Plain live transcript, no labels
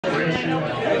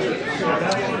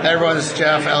Hey everyone, this is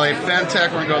Jeff, LA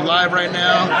Fintech. We're going to go live right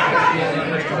now.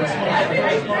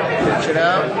 Check it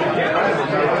out.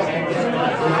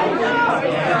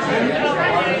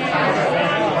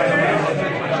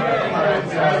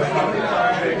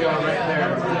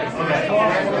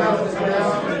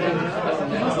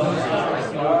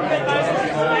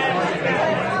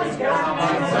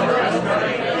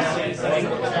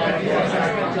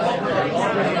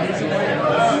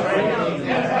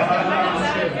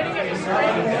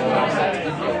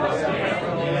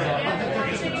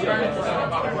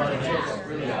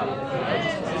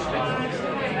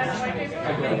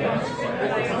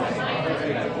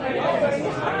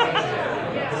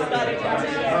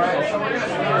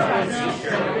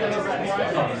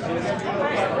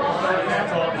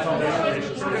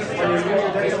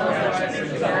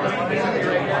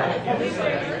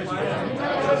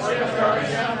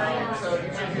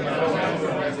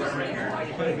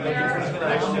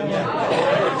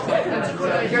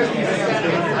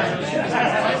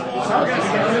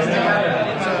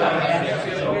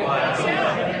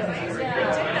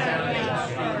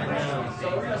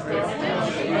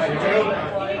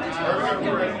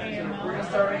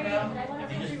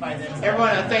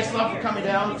 Everyone, thanks a lot for coming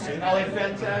down. LA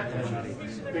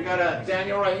Fintech. We got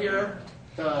Daniel right here,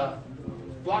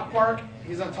 Block Park.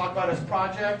 He's going to talk about his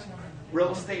project,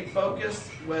 real estate focused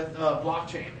with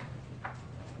blockchain.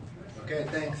 Okay,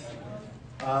 thanks.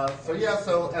 So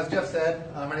as Jeff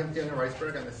said, my name is Daniel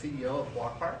Reisberg. I'm the CEO of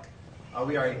Block Park.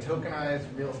 We are a tokenized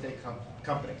real estate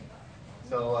company.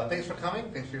 So thanks for coming.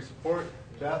 Thanks for your support.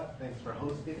 Jeff, thanks for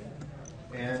hosting.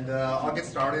 And I'll get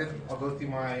started. I'll go through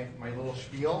my little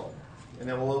spiel, and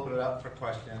then we'll open it up for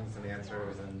questions and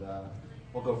answers, and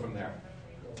we'll go from there.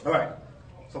 All right.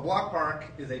 So Block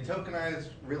Park is a tokenized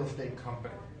real estate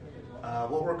company.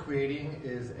 What we're creating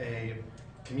is a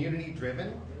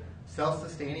community-driven,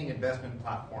 self-sustaining investment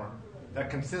platform that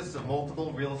consists of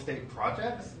multiple real estate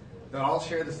projects that all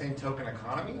share the same token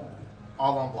economy,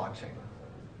 all on blockchain.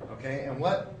 Okay, and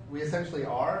what we essentially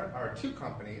are two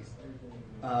companies.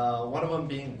 One of them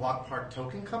being Block Park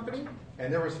Token Company,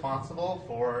 and they're responsible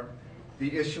for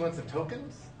the issuance of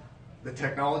tokens, the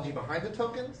technology behind the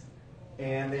tokens,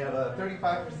 and they have a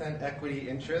 35% equity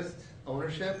interest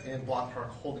ownership in Block Park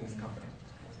Holdings Company.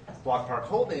 Block Park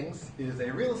Holdings is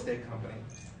a real estate company,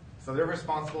 so they're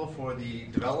responsible for the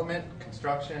development,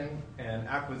 construction, and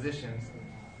acquisitions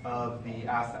of the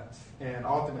assets, and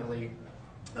ultimately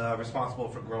responsible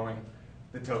for growing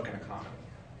the token economy.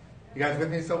 You guys with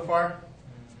me so far?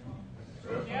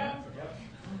 Yeah.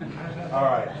 All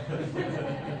right.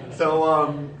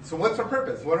 So what's our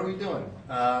purpose? What are we doing?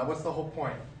 What's the whole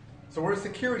point? So we're a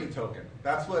security token.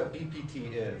 That's what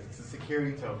BPT is. It's a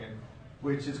security token,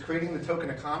 which is creating the token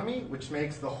economy, which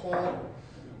makes the whole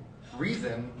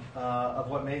reason of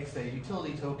what makes a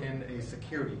utility token a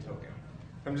security token.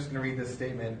 I'm just going to read this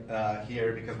statement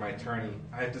here because my attorney,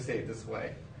 I have to say it this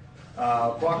way.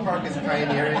 Block Park is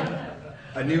pioneering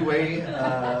a new way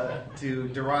to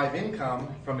derive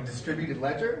income from a distributed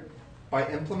ledger by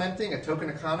implementing a token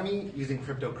economy using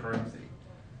cryptocurrency.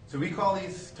 So we call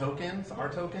these tokens, our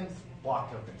tokens, block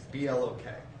tokens, BLOK.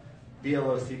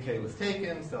 BLOCK was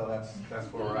taken, so that's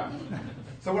where we're at.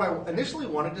 So what I initially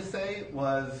wanted to say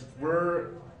was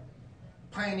we're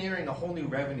pioneering a whole new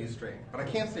revenue stream. But I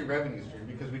can't say revenue stream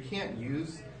because we can't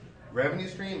use revenue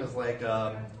stream as like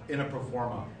in a pro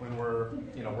forma when we're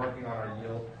working on our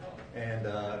yield and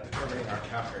determining our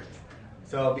cap rate.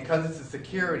 So because it's a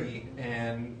security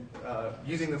and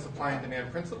using the supply and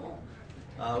demand principle,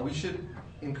 we should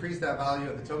increase that value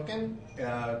of the token,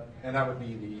 and that would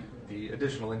be the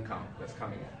additional income that's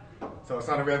coming in. So it's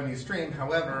not a revenue stream.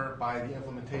 However, by the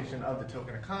implementation of the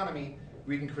token economy,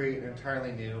 we can create an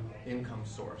entirely new income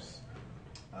source,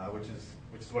 which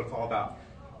is what it's all about.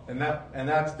 And that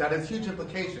has huge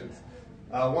implications.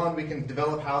 One, we can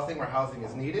develop housing where housing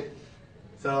is needed.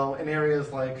 So in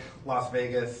areas like Las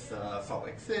Vegas, Salt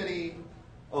Lake City,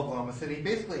 Oklahoma City,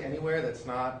 basically anywhere that's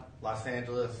not Los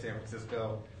Angeles, San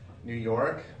Francisco, New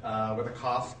York, where the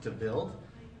cost to build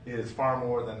is far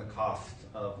more than the cost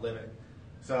of living.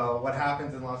 So what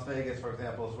happens in Las Vegas, for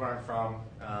example, is where I'm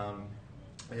from,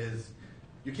 is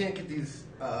you can't get these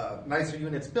nicer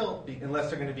units built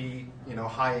unless they're going to be,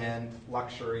 high-end,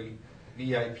 luxury,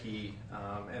 VIP,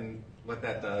 and what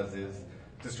that does is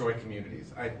destroy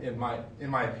communities, in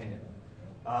my opinion.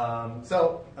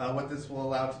 So what this will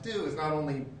allow to do is not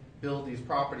only build these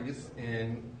properties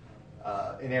in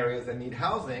areas that need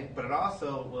housing, but it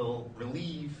also will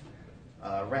relieve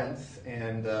rents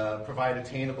and provide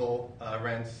attainable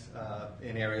rents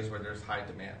in areas where there's high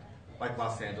demand, like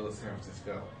Los Angeles, San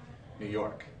Francisco, New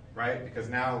York, right? Because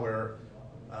now we're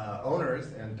owners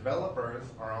and developers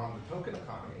are on the token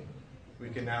economy, we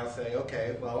can now say,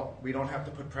 okay, well, we don't have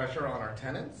to put pressure on our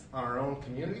tenants, on our own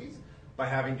communities, by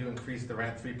having to increase the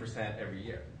rent 3% every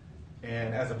year.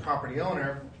 And as a property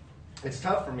owner, it's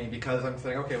tough for me because I'm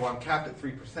saying, okay, well, I'm capped at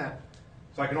 3%,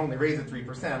 so I can only raise it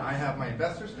 3%. I have my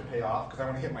investors to pay off because I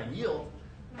want to hit my yield,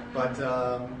 but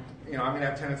I'm going to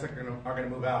have tenants that are going to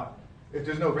move out. If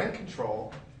there's no rent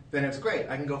control, then it's great.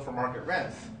 I can go for market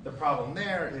rents. The problem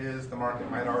there is the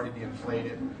market might already be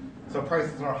inflated, so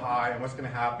prices are high, and what's going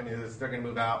to happen is they're going to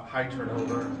move out, high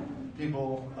turnover, new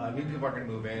people are going to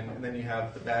move in, and then you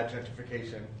have the bad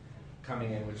gentrification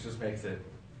coming in, which just makes it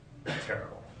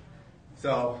terrible.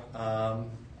 So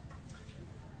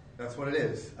that's what it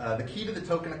is. The key to the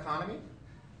token economy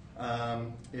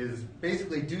is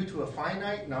basically due to a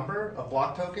finite number of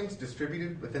block tokens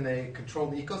distributed within a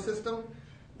controlled ecosystem,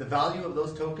 the value of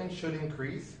those tokens should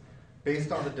increase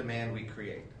based on the demand we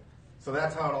create. So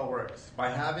that's how it all works. By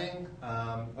having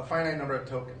a finite number of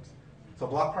tokens. So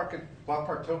Block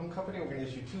Park Token Company, we're going to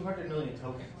issue 200 million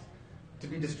tokens to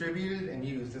be distributed and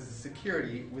used as a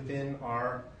security within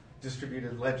our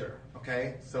distributed ledger.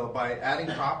 Okay? So by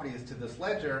adding properties to this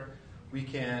ledger, we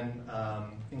can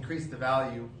increase the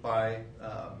value by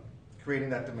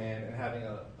creating that demand and having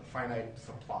a finite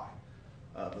supply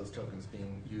of those tokens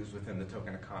being used within the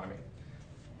token economy.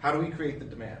 How do we create the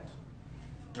demand?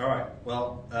 All right,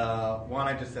 well, one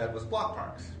I just said was block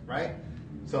parks, right?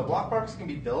 So block parks can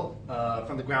be built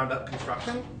from the ground up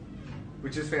construction,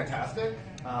 which is fantastic.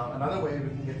 Another way we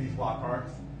can get these block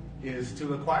parks is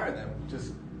to acquire them,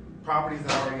 just properties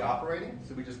that are already operating.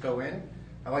 So we just go in.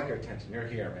 I like your attention. You're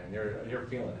here, man. You're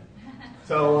feeling it.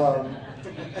 So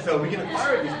we can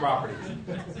acquire these properties.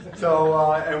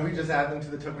 So and we just add them to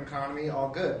the token economy. All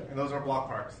good. And those are block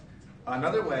parks.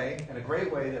 Another way, and a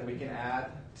great way that we can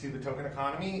add to the token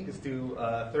economy, is through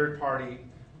third-party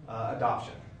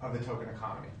adoption of the token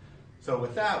economy. So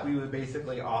with that, we would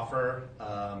basically offer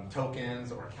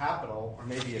tokens or capital, or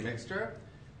maybe a mixture,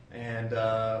 and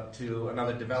to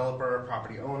another developer,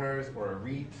 property owners, or a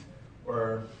REIT,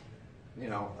 or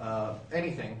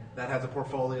anything that has a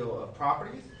portfolio of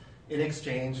properties in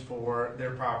exchange for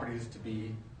their properties to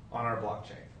be on our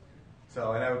blockchain.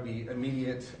 So and that would be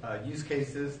immediate use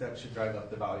cases that should drive up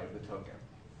the value of the token.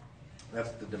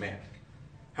 That's the demand.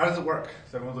 How does it work?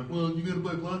 So everyone's like, well, you got to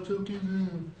buy block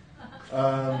tokens?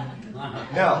 No.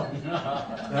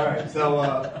 All right, so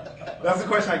that's the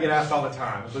question I get asked all the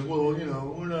time. It's like, well,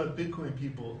 we're not Bitcoin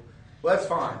people. Well, that's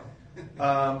fine.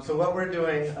 So what we're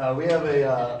doing,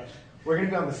 we're going to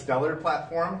be on the Stellar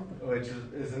platform, which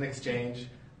is an exchange,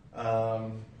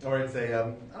 or it's I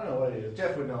don't know what it is.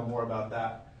 Jeff would know more about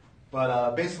that.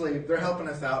 But basically, they're helping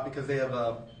us out because they have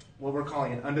what we're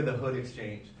calling an under-the-hood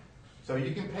exchange. So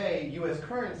you can pay U.S.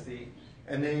 currency,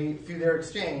 and through their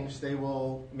exchange, they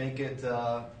will make it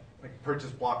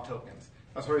purchase block tokens.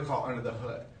 That's what we call under the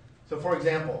hood. So for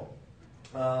example,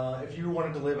 if you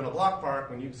wanted to live in a block park,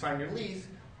 when you sign your lease,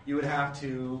 you would have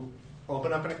to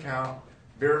open up an account,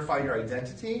 verify your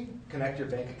identity, connect your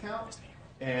bank account,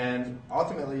 and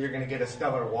ultimately you're going to get a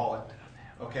Stellar wallet.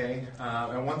 Okay,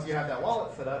 and once you have that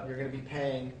wallet set up, you're going to be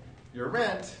paying your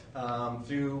rent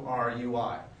through our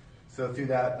UI. So through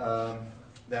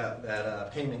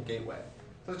that payment gateway.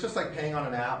 So it's just like paying on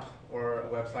an app or a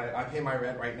website. I pay my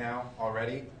rent right now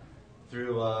already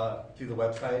through the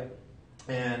website,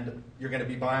 and you're going to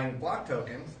be buying block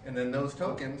tokens, and then those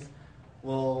tokens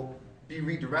will be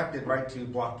redirected right to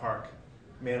Block Park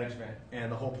management.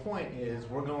 And the whole point is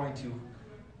we're going to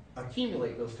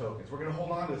accumulate those tokens. We're going to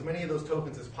hold on to as many of those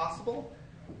tokens as possible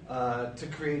to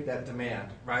create that demand,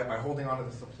 right, by holding on to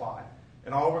the supply.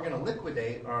 And all we're going to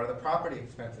liquidate are the property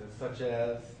expenses, such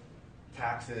as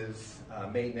taxes,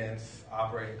 maintenance,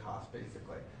 operating costs,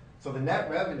 basically. So the net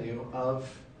revenue of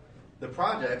the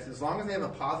projects, as long as they have a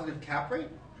positive cap rate,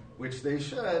 which they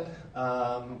should,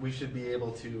 we should be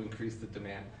able to increase the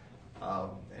demand.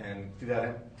 And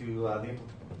through the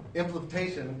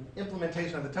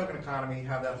implementation of the token economy,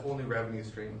 have that whole new revenue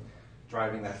stream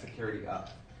driving that security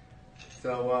up.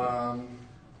 So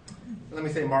let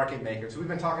me say market makers. So we've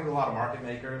been talking to a lot of market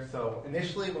makers. So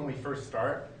initially when we first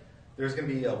start, there's going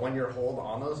to be a 1-year hold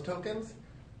on those tokens,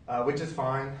 which is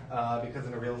fine because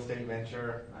in a real estate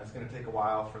venture, it's going to take a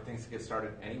while for things to get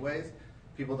started anyways.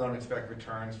 People don't expect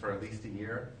returns for at least a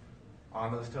year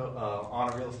on those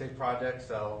on a real estate project.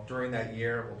 So during that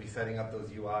year, we'll be setting up those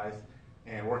UIs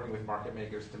and working with market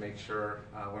makers to make sure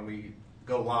when we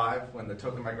go live, when the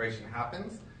token migration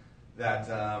happens, that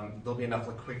there'll be enough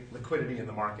liquidity in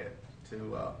the market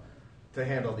to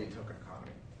handle the token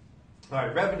economy. All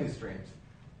right, revenue streams.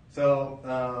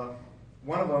 So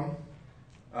one of them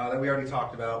that we already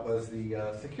talked about was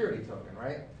the security token,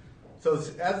 right? So as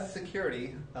a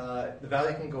security, the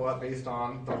value can go up based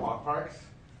on the block parks,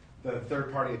 the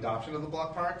third-party adoption of the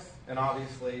block parks, and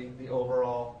obviously the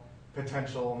overall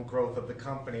potential and growth of the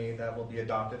company that will be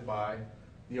adopted by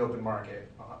the open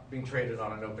market, being traded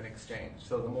on an open exchange.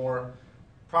 So the more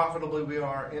profitable we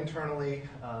are internally,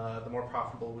 the more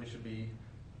profitable we should be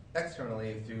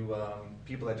externally to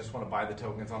people that just want to buy the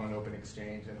tokens on an open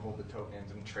exchange and hold the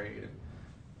tokens and trade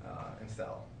and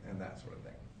sell and that sort of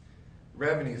thing.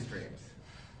 Revenue streams.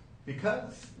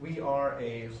 Because we are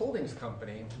a holdings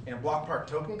company and Block Park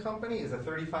Token Company is a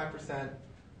 35%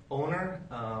 owner,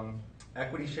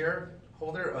 equity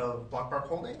shareholder of Block Park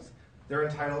Holdings, they're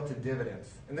entitled to dividends.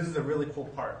 And this is a really cool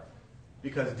part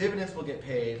because dividends will get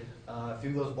paid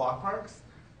through those block parks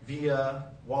via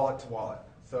wallet to wallet.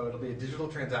 So it'll be a digital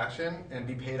transaction and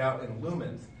be paid out in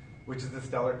lumens, which is the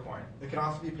Stellar coin. It can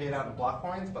also be paid out in block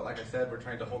coins, but like I said, we're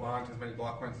trying to hold on to as many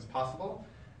block coins as possible.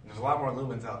 And there's a lot more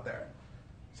lumens out there.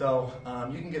 So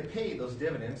you can get paid those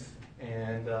dividends,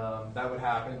 and that would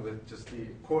happen with just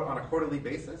on a quarterly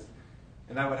basis,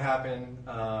 and that would happen,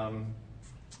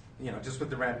 just with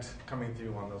the rent coming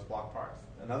through on those block parks.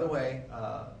 Another way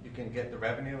you can get the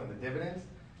revenue and the dividends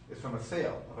is from a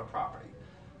sale of a property.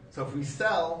 So if we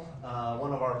sell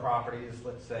one of our properties,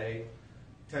 let's say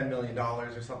 $10 million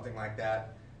or something like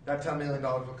that, that $10 million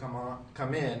will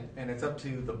come in, and it's up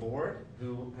to the board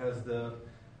who has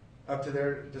up to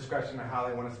their discretion on how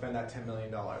they want to spend that $10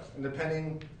 million. And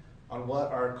depending on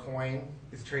what our coin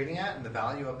is trading at and the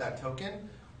value of that token,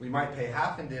 we might pay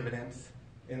half in dividends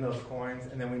in those coins,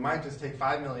 and then we might just take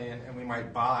 $5 million and we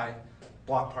might buy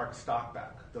Block Park stock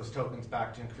back, those tokens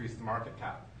back to increase the market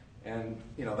cap. And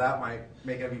that might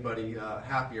make everybody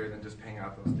happier than just paying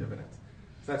out those dividends.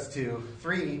 So that's 2.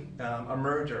 3, a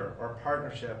merger or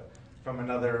partnership from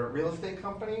another real estate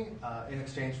company in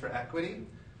exchange for equity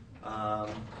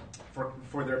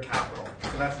for their capital.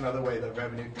 So that's another way that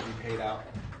revenue can be paid out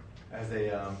as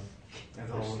a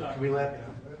whole. Can we let?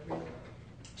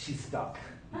 She's stuck.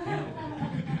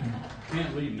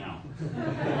 Can't leave now.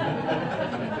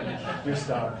 You're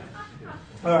stuck.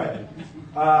 All right.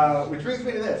 Which brings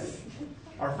me to this.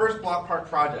 Our first Block Park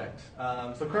project.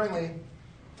 So currently,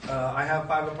 I have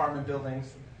 5 apartment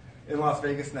buildings in Las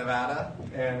Vegas, Nevada,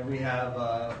 and we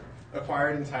have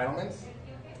acquired entitlements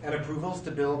and approvals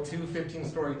to build 2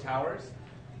 15-story towers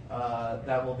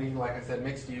that will be, like I said,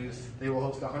 mixed use. They will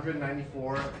host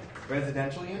 194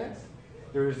 residential units.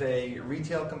 There's a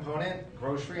retail component,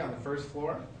 grocery on the first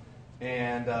floor,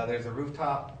 and there's a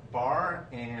rooftop bar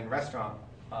and restaurant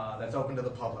that's open to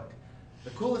the public.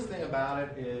 The coolest thing about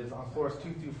it is on floors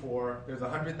 2 through 4, there's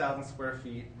 100,000 square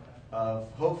feet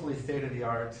of hopefully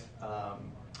state-of-the-art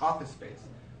office space,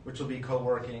 which will be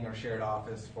co-working or shared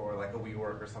office for like a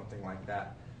WeWork or something like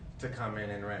that to come in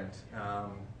and rent.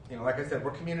 Like I said,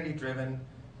 we're community-driven.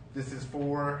 This is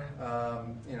for,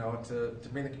 to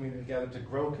bring the community together, to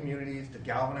grow communities, to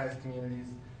galvanize communities.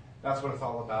 That's what it's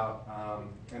all about.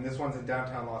 And this one's in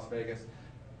downtown Las Vegas.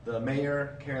 The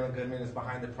mayor, Carolyn Goodman, is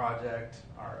behind the project.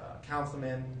 Our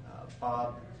councilman,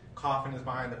 Bob Coffin, is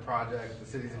behind the project. The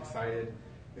city's excited.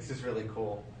 This is really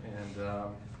cool.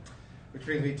 And which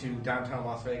brings me to downtown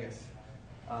Las Vegas.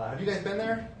 Have you guys been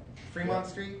there? Fremont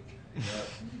Street?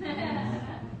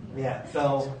 Yeah.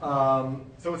 So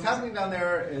what's happening down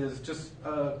there is just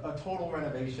a total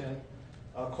renovation,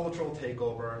 a cultural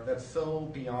takeover that's so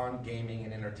beyond gaming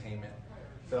and entertainment.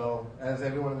 So as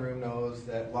everyone in the room knows,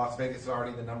 that Las Vegas is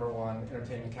already the #1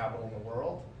 entertainment capital in the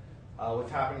world.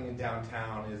 What's happening in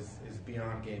downtown is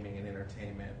beyond gaming and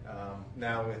entertainment.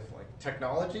 Now with like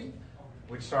technology,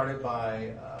 which started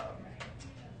by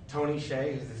Tony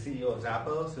Hsieh, who's the CEO of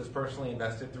Zappos, has personally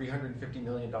invested $350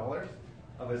 million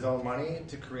of his own money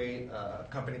to create a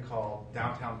company called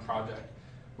Downtown Project,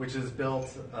 which has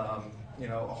built a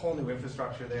whole new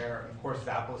infrastructure there. Of course,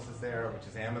 Zappos is there, which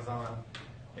is Amazon.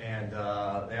 And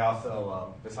they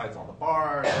also, besides all the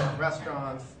bars,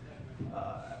 restaurants,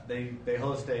 they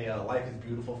host a Life is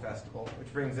Beautiful festival,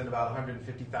 which brings in about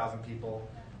 150,000 people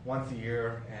once a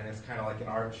year, and it's kind of like an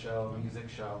art show, music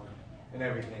show, and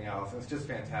everything else. And it's just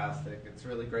fantastic. It's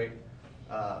really great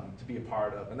to be a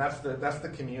part of, and that's the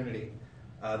community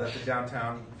that the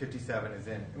Downtown 57 is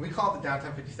in. And we call it the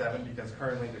Downtown 57 because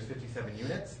currently there's 57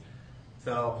 units.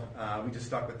 So we just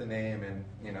stuck with the name, and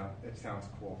it sounds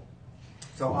cool.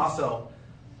 So also,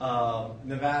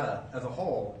 Nevada as a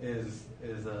whole is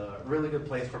a really good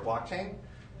place for blockchain.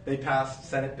 They passed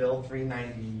Senate Bill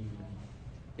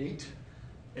 398,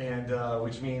 and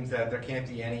which means that there can't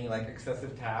be any like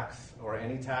excessive tax or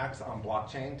any tax on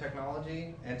blockchain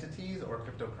technology entities or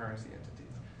cryptocurrency entities.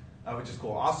 which is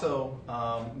cool. Also,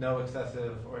 no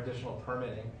excessive or additional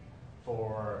permitting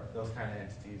for those kind of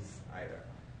entities either.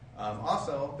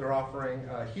 Also, they're offering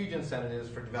huge incentives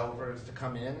for developers to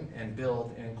come in and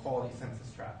build in quality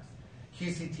census tracts.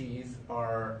 QCTs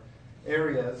are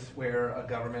areas where a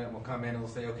government will come in and will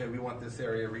say, okay, we want this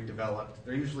area redeveloped.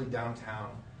 They're usually downtown,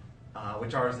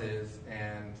 which ours is,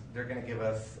 and they're going to give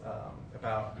us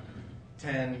about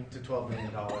 $10 to $12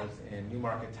 million in new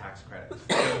market tax credits.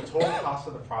 The total cost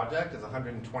of the project is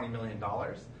 $120 million.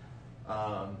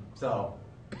 So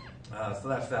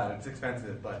that's that. It's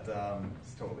expensive, but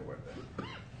it's totally worth it.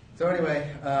 So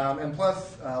anyway, and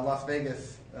plus Las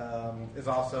Vegas is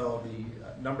also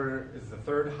the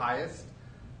third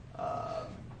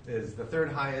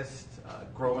highest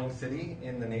growing city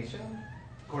in the nation,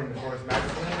 according to Forbes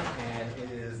magazine, and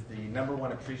it is the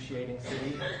 #1 appreciating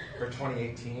city for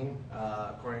 2018,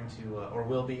 according to or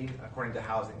will be according to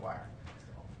Housing Wire,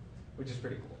 which is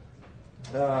pretty cool.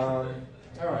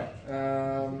 All right.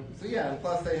 So yeah, and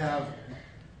plus they have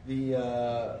the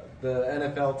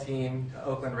NFL team,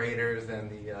 Oakland Raiders, and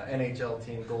the NHL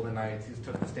team, Golden Knights, who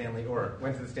took the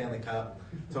went to the Stanley Cup.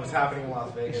 So it's happening in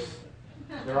Las Vegas.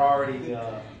 They're already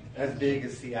as big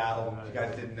as Seattle, if you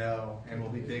guys didn't know, and will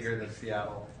be bigger than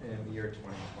Seattle in the year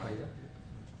 2020.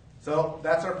 So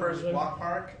that's our first block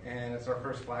park, and it's our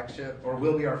first flagship, or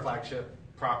will be our flagship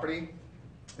property.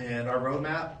 And our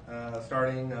roadmap,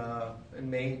 starting in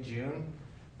May, June,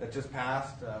 that just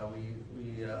passed,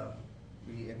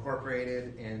 we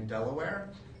incorporated in Delaware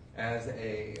as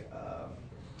a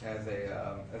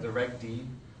Reg D.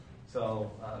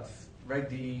 So Reg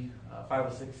D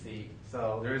 506C.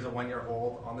 So there is a 1-year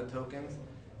hold on the tokens,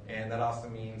 and that also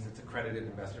means it's accredited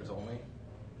investors only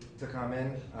to come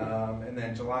in. And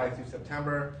then July through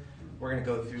September, we're going to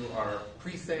go through our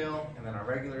pre-sale and then our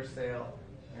regular sale.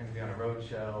 We're going to be on a road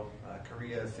show,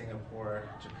 Korea, Singapore,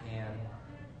 Japan,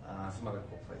 some other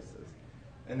cool places.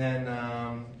 And then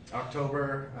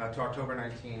October to October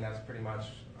 19, that's pretty much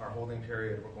our holding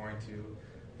period. We're going to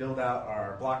build out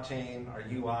our blockchain, our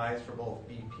UIs for both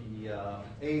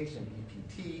BPH and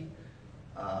BPT,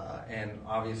 and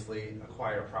obviously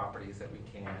acquire properties that we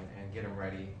can and get them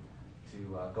ready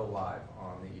to go live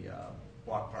on the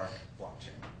Block Park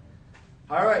blockchain.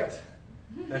 All right,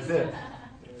 that's it.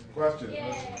 Question.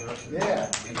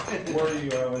 Yeah. Where do you,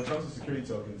 when it comes to security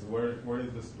tokens, where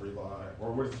does this rely,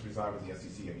 or where does this reside with the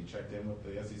SEC? Have you checked in with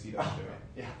the SEC?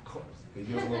 Yeah, of course. Can you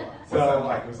give us a little,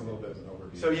 So, give us a little bit of an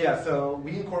overview. So yeah, so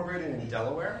we incorporated in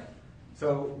Delaware.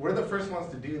 So we're the first ones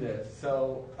to do this.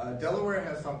 So Delaware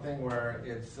has something where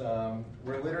it's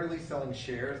we're literally selling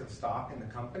shares of stock in the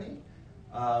company,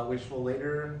 which will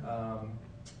later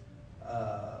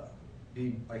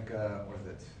be like what is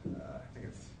it? I think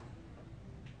it's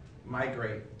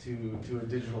migrate to a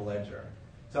digital ledger.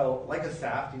 So like a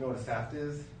SAFT, you know what a SAFT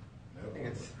is? No. I think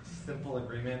it's simple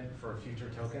agreement for a future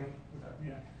token.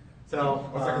 Yeah. So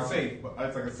it's like a safe, but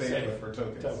but for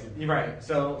tokens. You're right.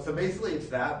 So basically it's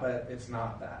that, but it's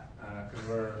not that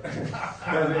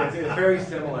because it's very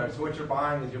similar. So what you're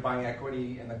buying is you're buying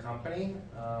equity in the company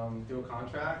through a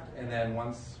contract, and then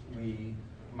once we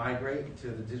migrate to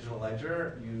the digital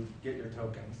ledger, you get your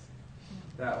tokens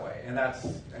that way. And that's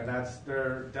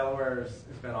Delaware has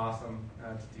been awesome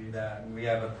to do that. And we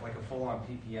have a full-on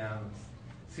PPM.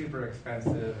 It's super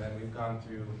expensive, and we've gone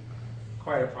through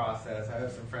quite a process. I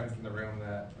have some friends in the room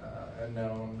that had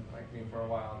known me for a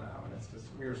while now, and it's just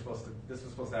this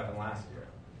was supposed to happen last year.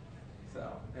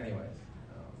 So, anyways,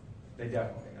 they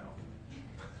definitely know.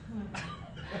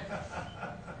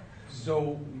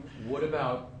 So, what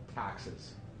about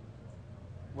taxes?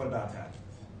 What about taxes?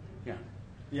 Yeah.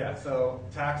 Yeah. So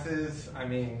taxes. I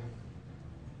mean,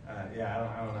 I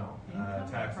don't know.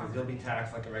 Taxes. You'll be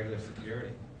taxed like a regular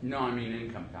security. No, I mean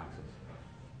income taxes.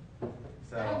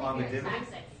 So I don't on the think you're a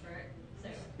dividends. tax expert, so.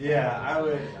 Yeah, I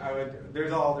would.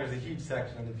 There's a huge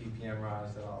section of the PPM,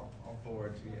 Raj, that I'll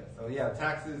forward to you. So yeah,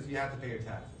 taxes. You have to pay your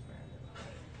taxes, man.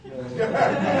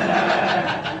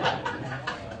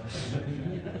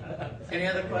 Any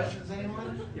other questions,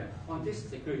 anyone? Yeah, on this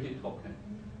security token,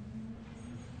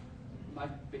 my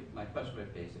question is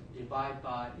basic. If I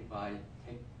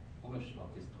take ownership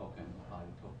of this token, buy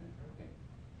the token, okay,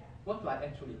 what do I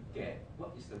actually get?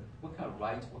 What kind of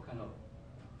rights? What kind of?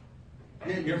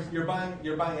 You're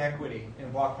buying equity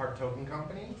in Block Park Token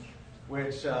Company,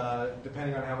 which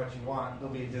depending on how much you want,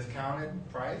 there'll be a discounted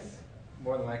price,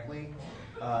 more than likely,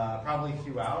 probably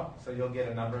throughout. So you'll get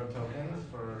a number of tokens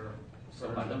for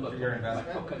your investment.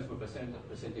 My tokens represent the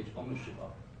percentage ownership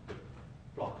of the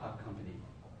Block Park company.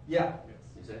 Yeah.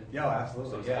 Is it? Yeah,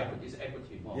 absolutely. So it's yeah. It's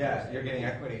equity more. Yeah, you're getting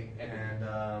equity, Equity. and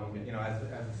Okay. as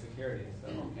a security. So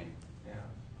Okay. yeah.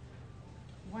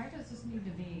 why does this need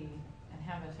to be and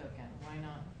have a token? Why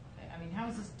not? I mean, how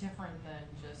is this different than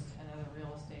just another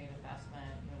real estate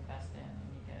investment you invest in and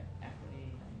you get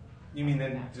equity? You mean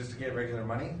then just to get regular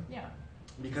money? Yeah.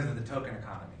 Because of the token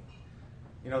economy.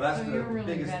 That's so the you're really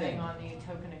biggest betting thing. on the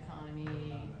token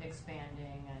economy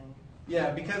expanding and.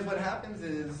 Yeah, because what happens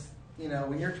is,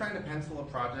 when you're trying to pencil a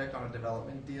project on a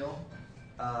development deal,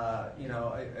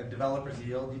 a developer's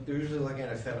yield, they're usually looking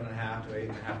at a 7.5 to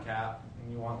 8.5 cap,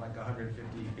 and you want like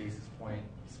 150 basis point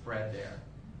spread there,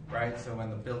 right? So when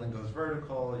the building goes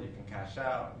vertical, you can cash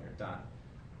out and you're done.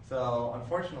 So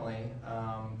unfortunately,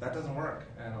 that doesn't work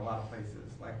in a lot of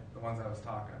places, like the ones I was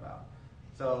talking about.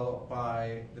 So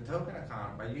by the token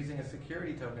economy, by using a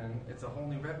security token, it's a whole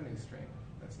new revenue stream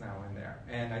that's now in there.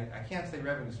 And I can't say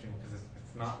revenue stream because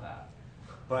it's not that.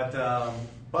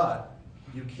 But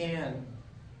you can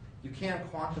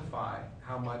quantify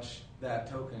how much that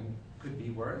token could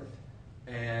be worth.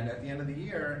 And at the end of the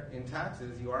year, in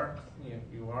taxes, you are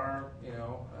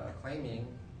claiming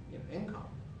income.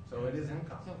 So it is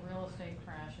income. So if real estate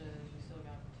crashes, you still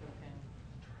got the token.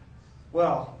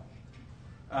 Well,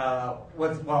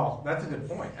 that's a good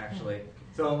point, actually.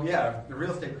 So yeah, if the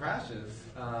real estate crashes,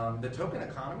 the token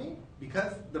economy,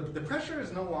 because the pressure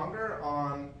is no longer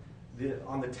on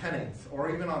the tenants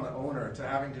or even on the owner to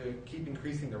having to keep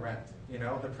increasing the rent.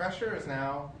 The pressure is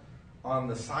now on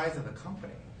the size of the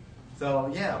company.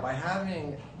 So yeah, by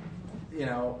having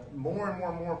more and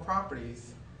more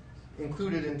properties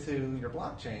included into your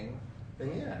blockchain,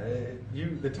 then yeah,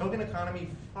 the token economy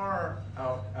far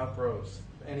outgrows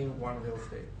any one real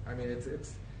estate. I mean,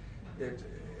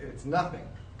 it's nothing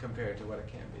compared to what it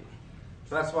can be.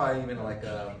 So that's why even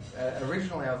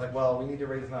originally I was like, well, we need to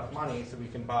raise enough money so we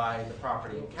can buy the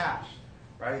property in cash,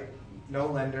 right? No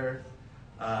lender,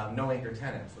 no anchor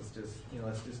tenants. Let's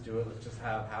just do it. Let's just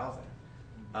have housing.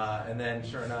 And then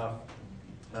sure enough,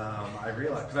 I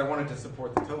realized, because I wanted to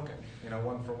support the token,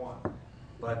 one for one.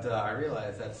 But I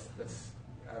realized I'm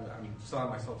selling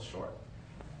myself short,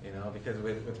 because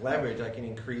with leverage I can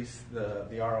increase the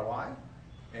ROI,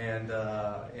 and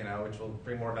which will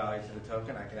bring more value to the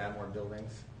token. I can add more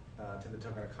buildings to the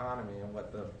token economy, and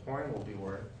what the coin will be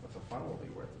worth, what the fund will be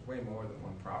worth, is way more than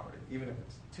one property, even if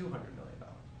it's $200 million.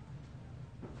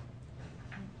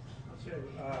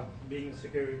 So, being a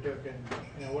security token,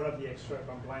 what are the extra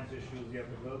compliance issues you have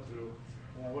to go through?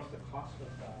 What's the cost of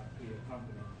that to your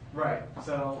company? Right.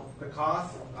 So the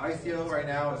cost, ICO right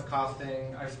now is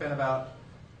costing, I've spent about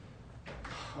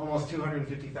almost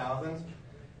 $250,000.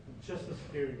 Just the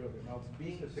security token. Now,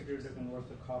 being a security token, what's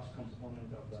the cost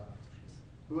component of that?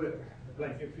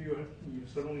 Like if you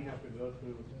suddenly have to go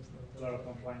through a lot of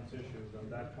compliance issues,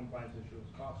 and that compliance issues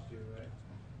cost you, right?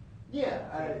 Yeah.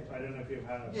 I don't know if you've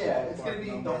had a it's going to be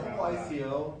the whole around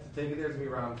ICO. To take it there is going to be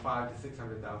around $500,000 to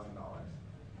 $600,000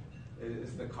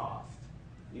 is the cost.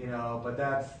 But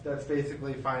that's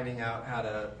basically finding out how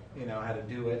to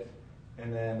do it,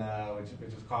 and then which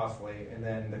is costly, and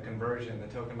then the conversion, the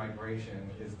token migration,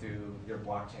 is due your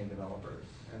blockchain developers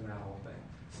and that whole thing.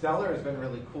 Stellar has been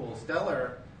really cool.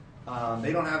 Stellar,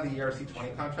 they don't have the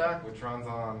ERC20 contract, which runs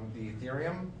on the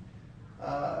Ethereum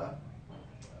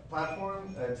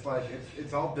platform.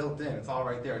 It's all built in. It's all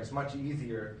right there. It's much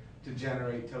easier to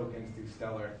generate tokens through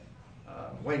Stellar,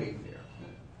 way easier.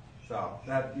 So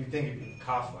that you think it could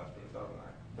cost less, but it doesn't.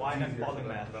 Why not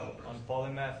Polymath? On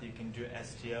Polymath, you can do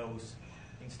STOs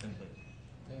instantly.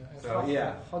 Yeah. So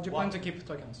yeah. How do you plan to keep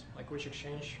tokens? Like which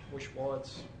exchange, which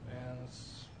wallets, and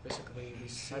basically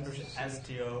this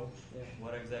STO. Yeah.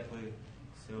 What exactly?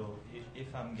 So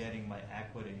if I'm getting my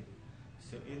equity,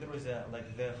 so either is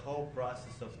the whole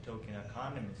process of token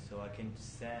economy. So I can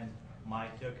send my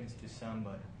tokens to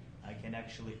somebody. I can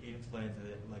actually influence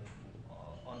it.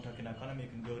 On token economy, you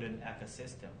can go to an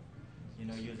ecosystem,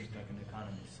 using token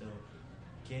economy. So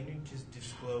can you just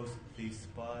disclose the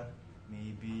spot,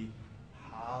 maybe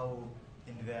how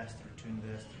investor to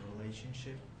investor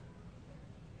relationship?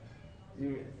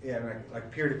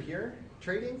 Like peer-to-peer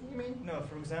trading, you mean? No,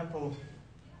 for example,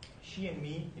 she and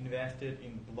me invested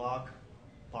in Block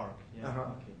Park. Yeah. Uh-huh.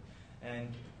 Okay.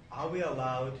 And are we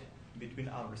allowed between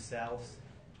ourselves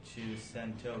to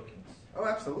send tokens? Oh,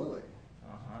 absolutely.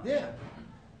 Uh-huh. Yeah.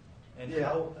 And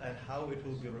how it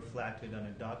will be reflected on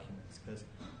the documents, because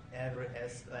every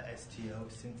STO,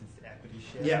 since it's equity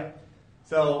share. Yeah.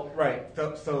 So right.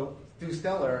 So through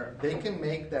Stellar, they can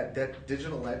make that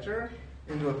digital ledger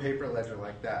into a paper ledger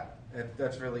like that.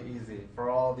 That's really easy for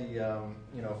all the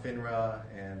FINRA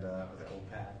and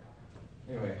OPAD.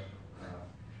 Anyway,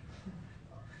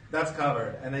 that's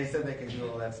covered, and they said they can do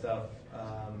all that stuff.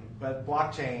 But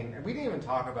blockchain, we didn't even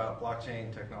talk about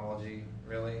blockchain technology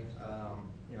really.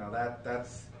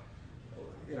 That's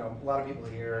a lot of people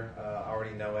here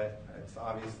already know it. It's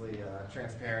obviously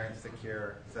transparent,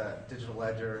 secure. It's a digital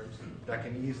ledger that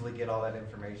can easily get all that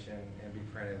information and be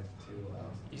printed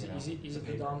to. Easy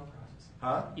to dump.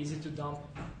 Huh? Easy to dump.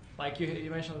 Like you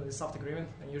mentioned the soft agreement,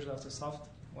 and usually after soft,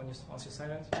 once you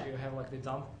sign it, you have like the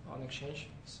dump on exchange.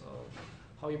 So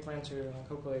how you plan to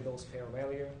calculate those fair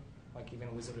value, like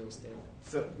even with the real estate?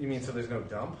 So you mean so there's no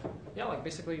dump? Yeah, like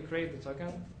basically you create the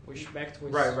token, which backed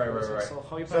with. Right. So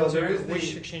how you plan there to is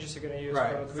which exchanges you're going to use?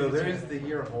 Right. For So there liquidity? is the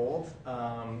year hold.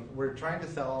 We're trying to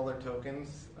sell all their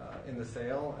tokens in the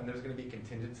sale, and there's going to be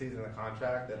contingencies in the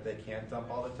contract that they can't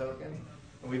dump all the tokens.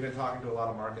 And we've been talking to a lot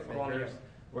of market For 1 year. makers.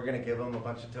 We're going to give them a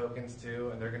bunch of tokens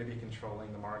too, and they're going to be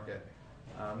controlling the market.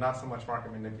 Not so much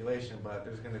market manipulation, but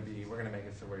we're going to make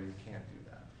it so where you can't do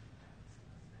that.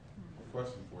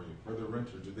 Question for you: for the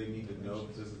renter, do they need to know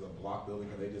that this is a block building,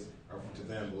 or they just, or to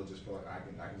them, will it just feel like I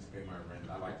can just pay my rent?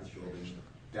 I like this building,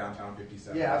 downtown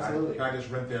 57. Yeah, absolutely. Can I just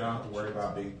rent that? I don't have to worry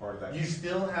about being part of that. You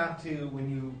still have to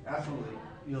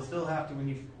you'll still have to when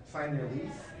you sign your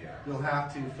lease. Yeah. You'll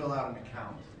have to fill out an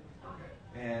account.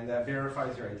 Okay. And that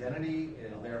verifies your identity.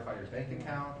 It'll verify your bank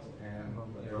account. And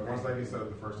But once they set up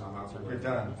the first time, out, You're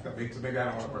done. So maybe I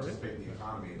don't want to participate in the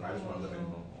economy. I just want to live in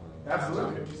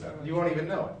Absolutely. downtown 57. You won't even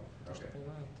know it. Okay.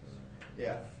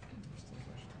 Yeah.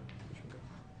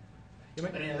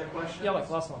 Any other questions? Yeah, like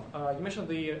last one. You mentioned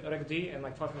the Reg D and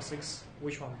like 506.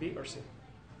 Which one, B or C?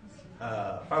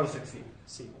 506C.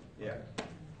 C. Yeah.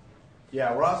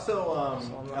 Yeah, we're also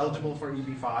eligible for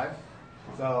EB5.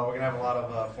 So we're going to have a lot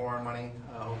of foreign money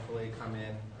hopefully come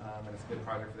in. And it's a good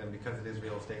project for them because it is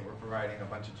real estate. We're providing a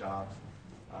bunch of jobs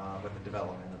with the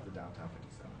development of the downtown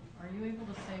 57. Are you able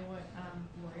to say what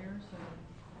lawyers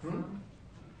or firm,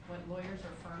 what lawyers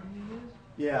or firm you use?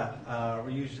 Yeah, we're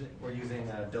using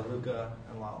DeLuca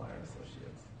and Lawler and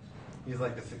Associates. He's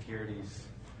like the securities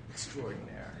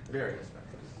extraordinaire, very expensive.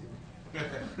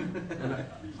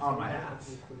 On my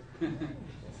ass.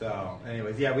 So,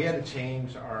 anyways, yeah, we had to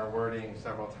change our wording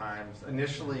several times.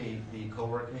 Initially, the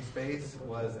co-working space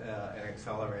was an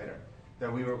accelerator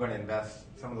that we were going to invest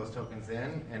some of those tokens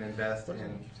in and invest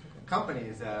in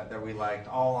companies that we liked,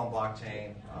 all on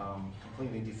blockchain,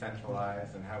 completely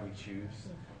decentralized, and how we choose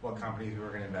what companies we were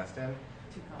going to invest in.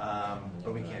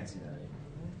 But we can't do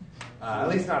that. At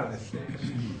least not in this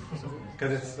stage,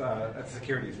 because it's a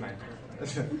securities nightmare.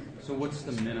 So what's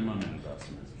the minimum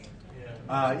investment?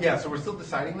 Yeah, so we're still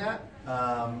deciding that.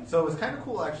 So it was kind of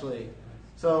cool, actually.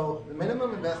 So the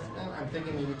minimum investment, I'm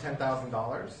thinking maybe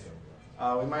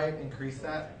 $10,000. We might increase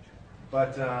that, but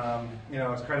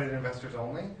it's accredited investors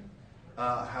only.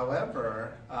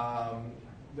 However,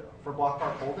 for Block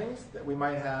Park Holdings, that we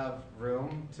might have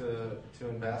room to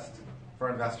invest for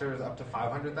investors up to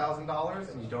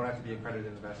 $500,000, and you don't have to be an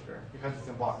accredited investor because it's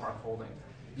in Block Park Holdings.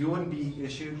 You wouldn't be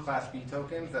issued Class B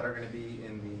tokens that are going to be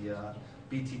in the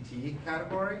BTT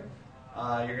category.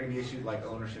 You're going to be issued like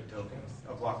ownership tokens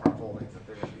of Block Park Holdings that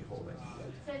they're going to be holding.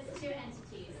 So it's two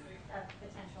entities of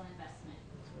potential investment.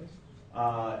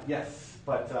 Yes,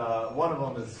 but one of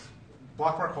them is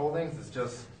Block Park Holdings is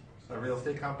just a real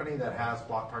estate company that has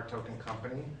Block Park Token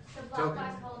Company. So Block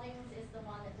Park Holdings is the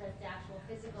one that does the actual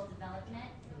physical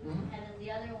development, and then the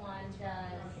other one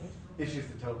does issues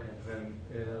the tokens, and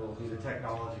it'll be the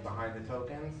technology behind the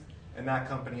tokens, and that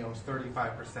company owns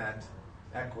 35%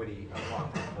 equity of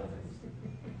Block Park Holdings.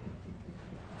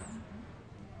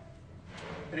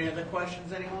 Any other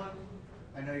questions, anyone?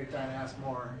 I know you're dying to ask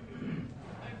more.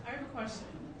 I have a question.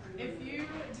 If you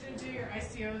didn't do your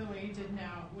ICO the way you did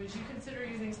now, would you consider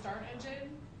using Start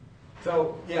Engine?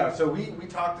 So we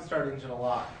talked to Start Engine a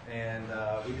lot, and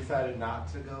we decided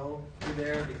not to go through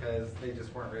there because they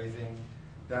just weren't raising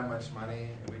that much money,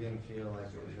 and we didn't feel like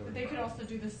it was really. But they could also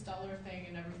do the Stellar thing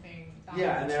and everything.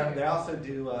 Yeah, and they also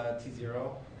do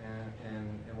T0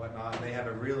 and whatnot. And they have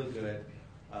a really good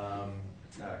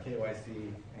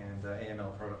KYC and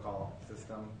AML protocol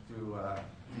system through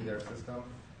their system.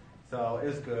 So it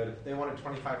was good. They wanted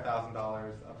 $25,000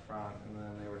 up front, and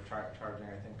then they were charging,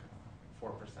 I think, 4%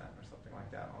 or something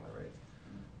like that on the rates.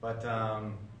 But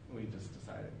we just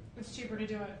decided. It's cheaper to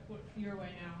do it your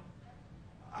way now.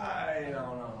 I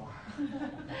don't know.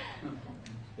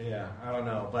 Yeah, I don't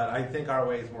know. But I think our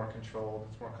way is more controlled.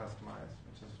 It's more customized,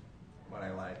 which is what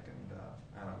I like. And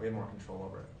I don't know, we have more control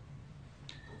over it.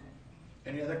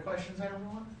 Any other questions,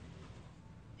 everyone?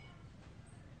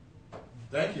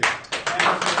 Thank you.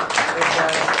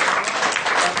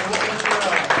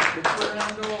 What's your Twitter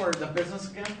handle or the business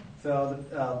again? So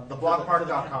the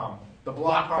blockpark.com. The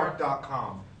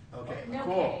blockpark.com. Okay, no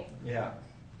cool. K. Yeah.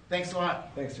 Thanks a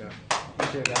lot. Thanks, Jeff.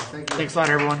 Appreciate it, guys. Thank you. Thanks a lot,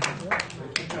 everyone.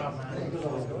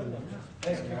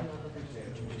 Thanks, man.